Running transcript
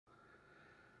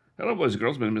Hello, boys and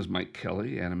girls. My name is Mike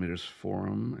Kelly, Animators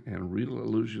Forum and Real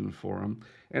Illusion Forum.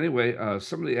 Anyway,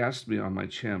 somebody asked me on my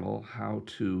channel how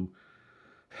to.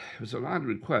 It was an odd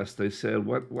request. They said,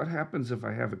 "What happens if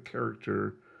I have a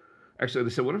character?" Actually,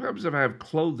 they said, "What happens if I have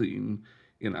clothing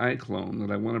in iClone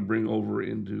that I want to bring over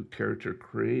into Character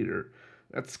Creator?"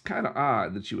 That's kind of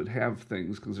odd that you would have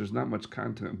things because there's not much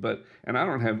content. And I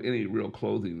don't have any real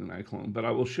clothing in iClone, but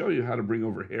I will show you how to bring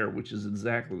over hair, which is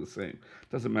exactly the same.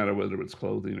 Doesn't matter whether it's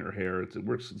clothing or hair, it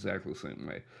works exactly the same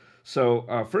way. So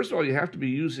first of all, you have to be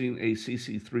using a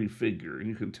CC3 figure, and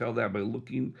you can tell that by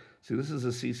looking. See, this is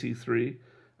a CC3.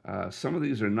 Some of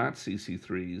these are not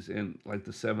CC3s, and like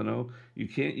the 7.0, you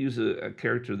can't use a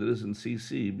character that isn't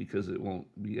CC because it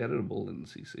won't be editable in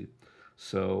CC.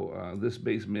 So this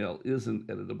base male isn't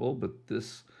editable, but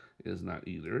this is not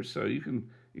either. So you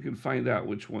can find out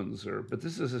which ones are. But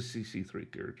this is a CC3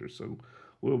 character, so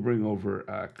we'll bring over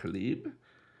Khalib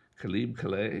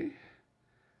Calais,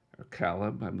 or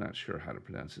Caleb. I'm not sure how to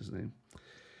pronounce his name.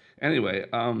 Anyway,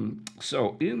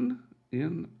 so in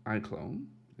iClone,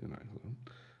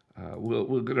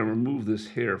 we're going to remove this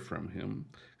hair from him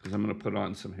because I'm going to put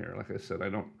on some hair. Like I said, I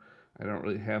don't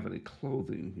really have any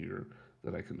clothing here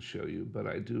that I can show you, but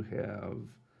I do have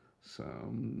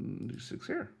some 6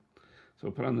 hair. So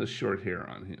I'll put on this short hair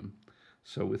on him.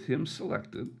 So with him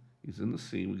selected, he's in the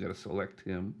scene. We got to select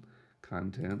him,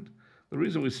 content. The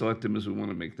reason we select him is we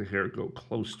want to make the hair go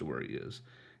close to where he is,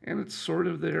 and it's sort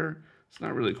of there. It's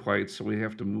not really quite, so we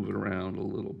have to move it around a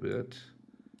little bit,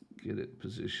 get it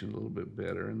positioned a little bit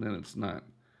better, and then it's not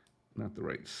the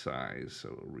right size,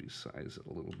 so we'll resize it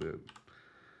a little bit.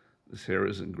 This hair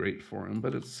isn't great for him,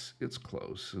 but it's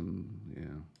close, and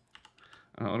yeah.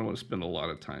 I don't want to spend a lot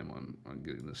of time on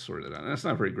getting this sorted out. And that's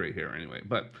not very great hair anyway.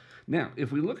 But now,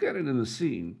 if we look at it in the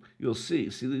scene, you'll see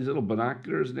these little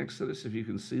binoculars next to this, if you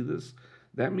can see this?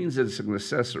 That means that it's an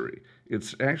accessory.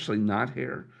 It's actually not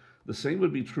hair. The same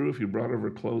would be true if you brought over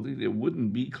clothing. It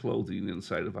wouldn't be clothing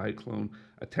inside of iClone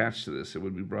attached to this. It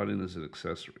would be brought in as an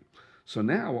accessory. So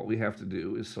now what we have to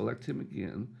do is select him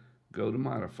again, go to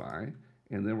Modify,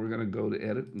 and then we're going to go to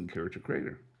Edit in Character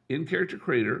Creator. In Character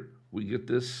Creator, we get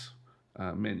this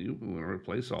menu. We want to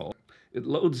replace all. It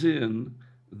loads in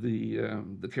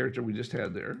the character we just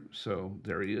had there. So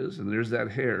there he is, and there's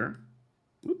that hair.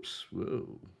 Whoops,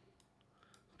 whoa.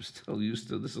 I'm still used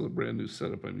to, this is a brand new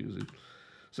setup I'm using.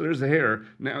 So there's the hair.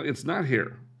 Now, it's not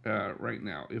hair right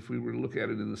now. If we were to look at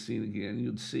it in the scene again,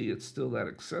 you'd see it's still that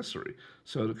accessory.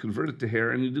 So to convert it to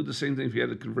hair, and you do the same thing if you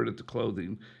had to convert it to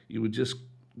clothing, you would just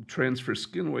transfer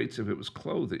skin weights if it was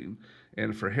clothing,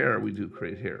 and for hair we do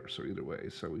create hair. So either way,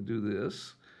 so we do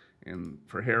this, and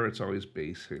for hair it's always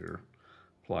base hair.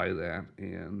 Apply that,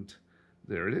 and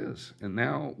there it is. And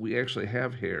now we actually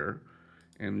have hair,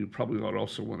 and you probably would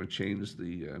also want to change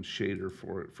the shader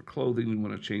for it. For clothing, we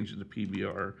want to change it to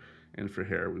PBR, and for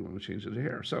hair, we want to change it to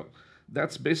hair. So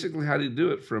that's basically how to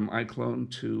do it from iClone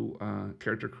to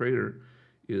Character Creator.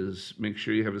 Is make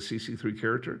sure you have a CC3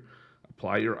 character,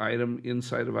 apply your item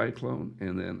inside of iClone,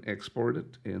 and then export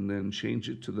it, and then change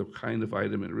it to the kind of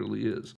item it really is.